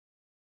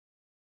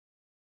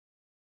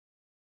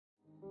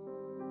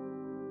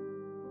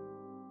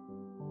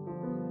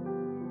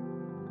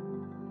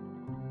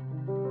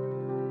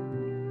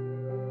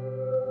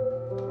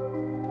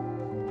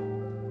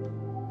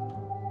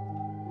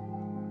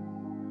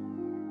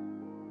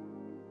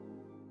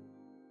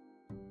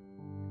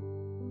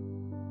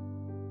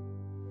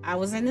I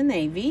was in the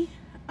Navy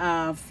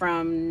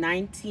from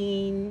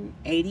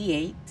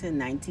 1988 to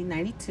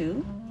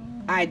 1992.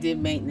 I did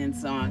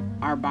maintenance on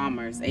our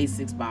bombers,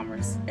 A-6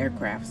 bombers,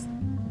 aircrafts.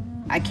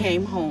 I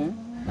came home.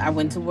 I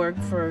went to work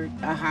for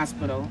a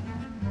hospital.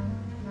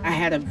 I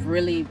had a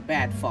really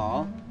bad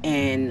fall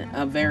and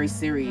a very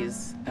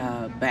serious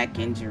back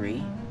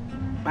injury.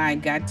 I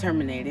got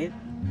terminated.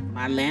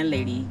 My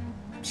landlady,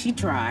 she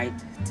tried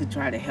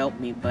to help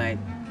me, but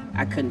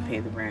I couldn't pay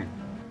the rent.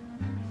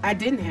 I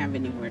didn't have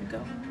anywhere to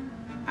go.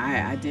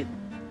 I didn't.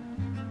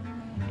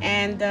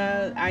 And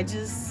I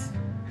just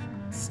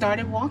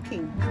started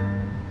walking.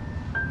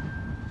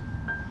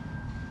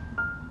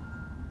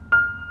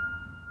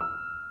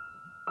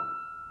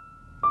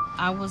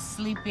 I was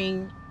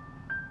sleeping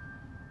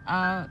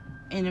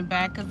in the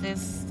back of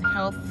this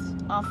health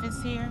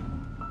office here,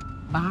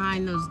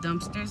 behind those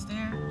dumpsters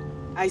there.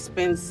 I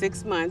spent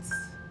 6 months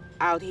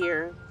out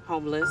here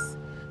homeless.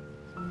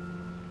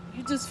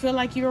 You just feel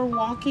like you're a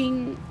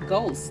walking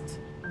ghost.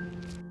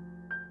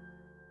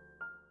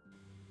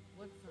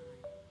 What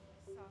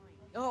sign?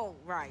 Oh,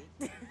 right.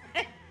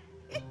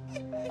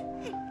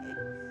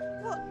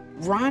 Well,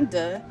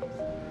 Rhonda,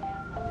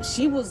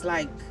 she was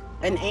like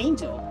an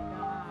angel.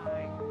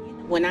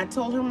 When I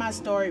told her my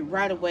story,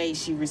 right away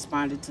she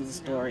responded to the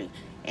story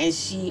and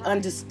she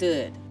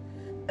understood.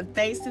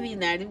 Thanks to the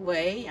United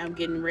Way, I'm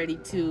getting ready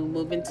to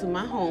move into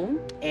my home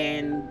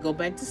and go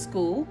back to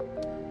school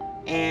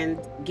and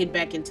get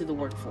back into the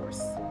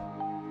workforce.